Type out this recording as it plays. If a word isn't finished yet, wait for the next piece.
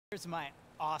Here's my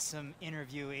awesome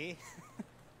interviewee.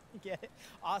 Get it?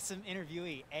 Awesome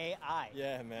interviewee, AI.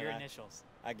 Yeah, man. Your initials.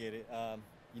 I get it.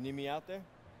 You need me out there?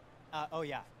 Oh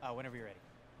yeah, whenever you're ready.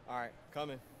 All right,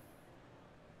 coming.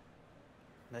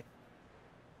 Like,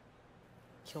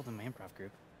 killed in my improv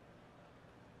group.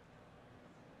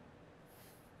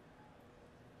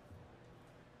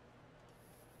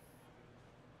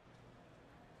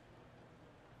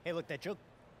 Hey, look, that joke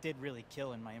did really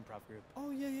kill in my improv group. Oh,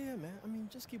 yeah, man. I mean,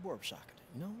 just keep workshopping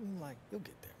it, you know? I mean, like, you'll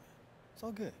get there, man. It's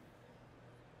all good.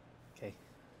 Okay.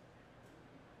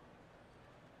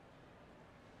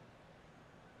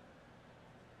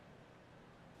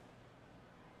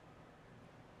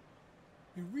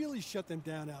 You really shut them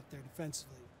down out there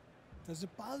defensively. Does it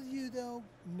bother you, though,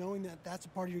 knowing that that's a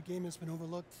part of your game that's been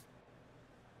overlooked?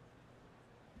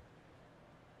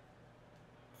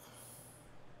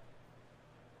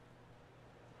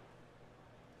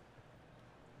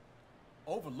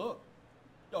 Overlooked?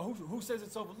 Yo, who says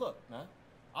it's overlooked, man?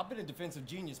 I've been a defensive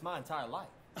genius my entire life.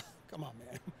 Come on,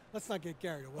 man. Let's not get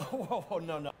carried away. Whoa,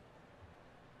 no.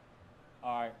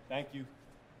 All right, thank you.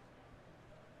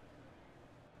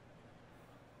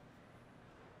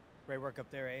 Great work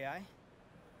up there, AI.